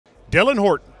Dylan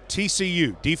Horton,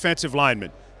 TCU, defensive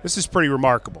lineman. This is pretty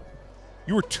remarkable.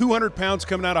 You were 200 pounds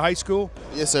coming out of high school?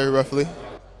 Yes, sir, roughly.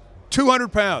 200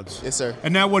 pounds? Yes, sir.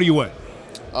 And now what do you weigh?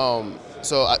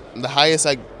 The highest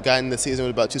I got in the season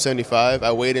was about 275.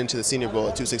 I weighed into the Senior Bowl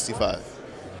at 265.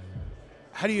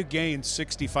 How do you gain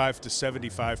 65 to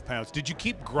 75 pounds? Did you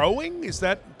keep growing? Is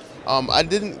that? I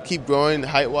didn't keep growing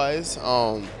height-wise,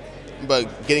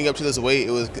 but getting up to this weight,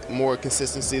 it was more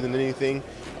consistency than anything.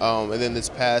 And then this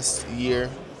past year,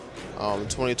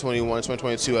 2021,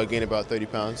 2022, I gained about 30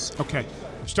 pounds. Okay.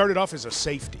 You started off as a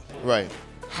safety. Right.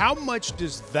 How much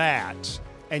does that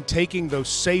and taking those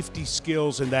safety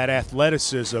skills and that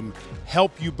athleticism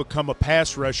help you become a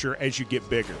pass rusher as you get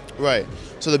bigger? Right.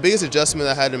 So the biggest adjustment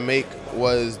I had to make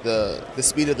was the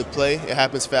speed of the play. It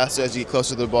happens faster as you get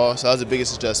closer to the ball, so that was the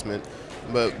biggest adjustment.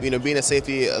 But, being a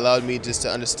safety allowed me just to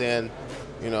understand,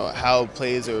 how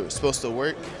plays are supposed to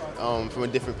work from a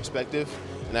different perspective,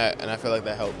 and I feel like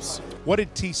that helps. What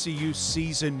did TCU's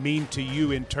season mean to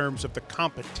you in terms of the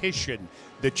competition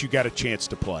that you got a chance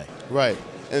to play? Right.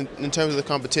 And in terms of the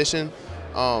competition,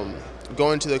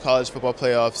 going to the college football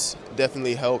playoffs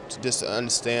definitely helped just to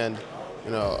understand,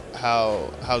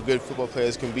 how good football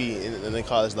players can be in the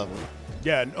college level.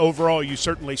 Yeah, and overall you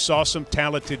certainly saw some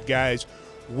talented guys.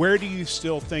 Where do you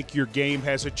still think your game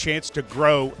has a chance to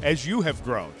grow as you have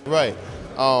grown? Right.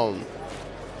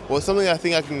 Well, something I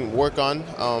think I can work on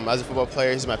as a football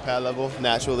player is my pad level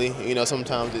naturally.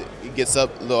 Sometimes it gets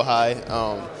up a little high,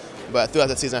 but throughout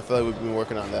the season I feel like we've been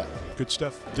working on that. Good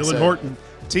stuff. Dylan Horton,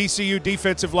 TCU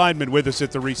defensive lineman, with us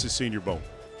at the Reese Senior Bowl.